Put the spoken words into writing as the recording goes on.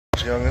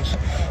mouth,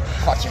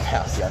 youngins. Watch your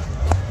mouth, young.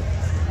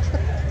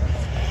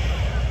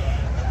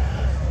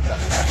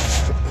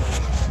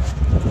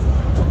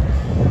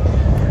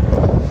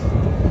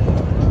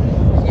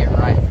 Get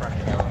right in front of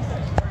the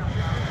elephant.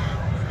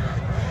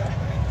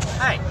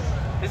 Hey,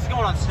 this is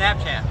going on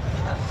Snapchat.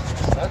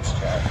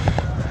 Snapchat.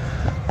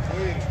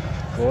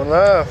 Going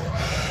live.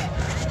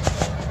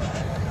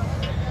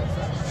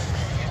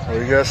 What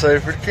do you gotta say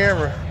for the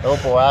camera? Oh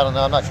boy, I don't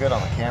know. I'm not good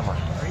on the camera.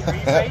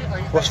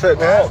 What's fitting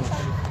to happen?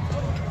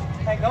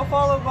 Hey, go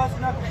follow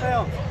Busted Knuckle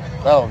Films.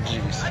 Oh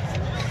jeez.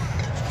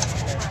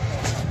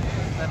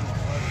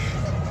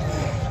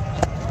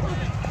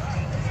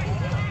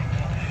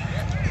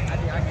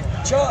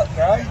 Chuck,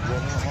 right?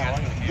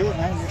 Do it,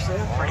 man,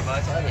 yourself. Pretty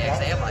much. Yeah,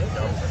 they have like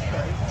dope.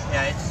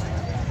 Yeah, it's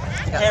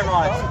the camera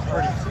on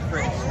it's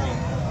pretty sweet.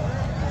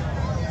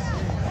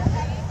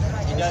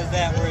 He does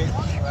that where he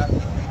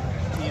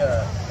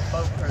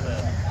spoke for the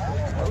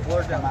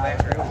floor down back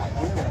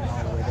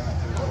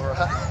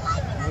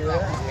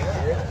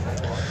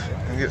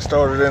We'll get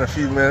started in a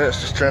few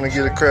minutes, just trying to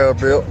get a crowd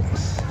built.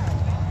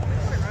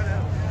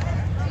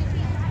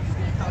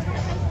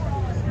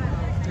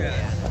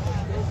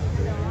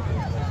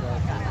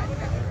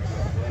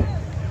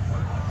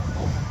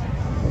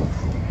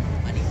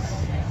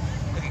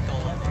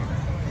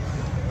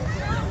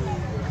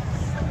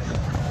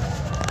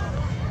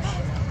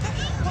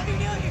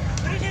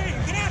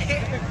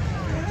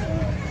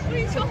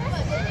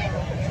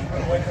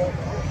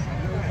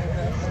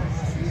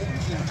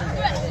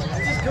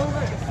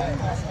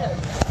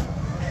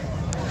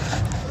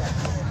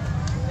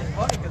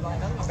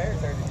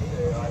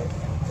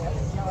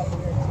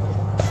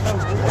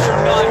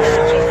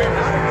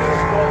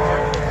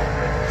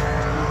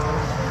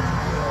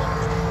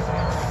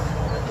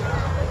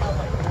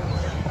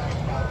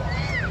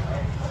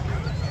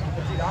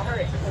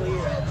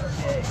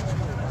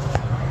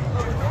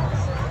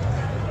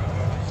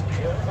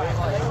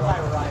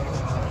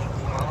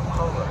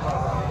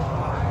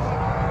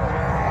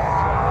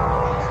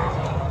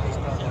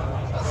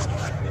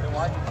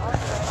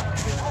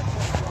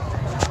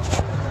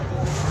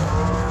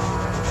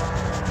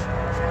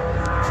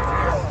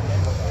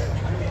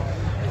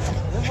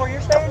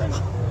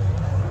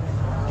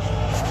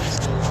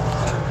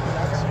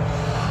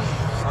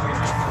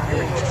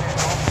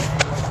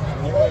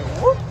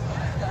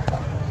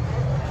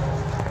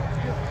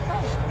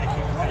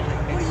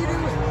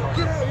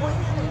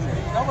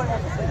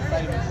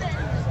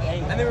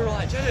 And they were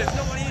like, Jenna, there's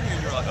nobody in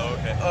here. You're like, oh,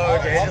 okay. Oh,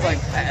 okay. It's like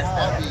passed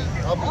out.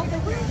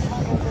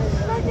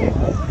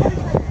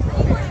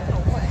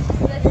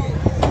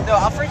 No,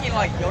 I'll freaking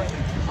like go.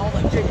 I'll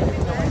like chicken.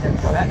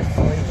 That is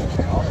sweet.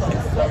 I'll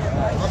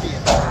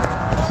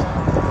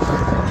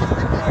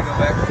go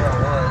back to where I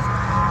was.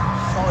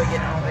 Probably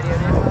getting on video,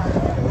 dude.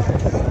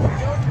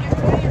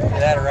 Get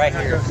that right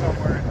here.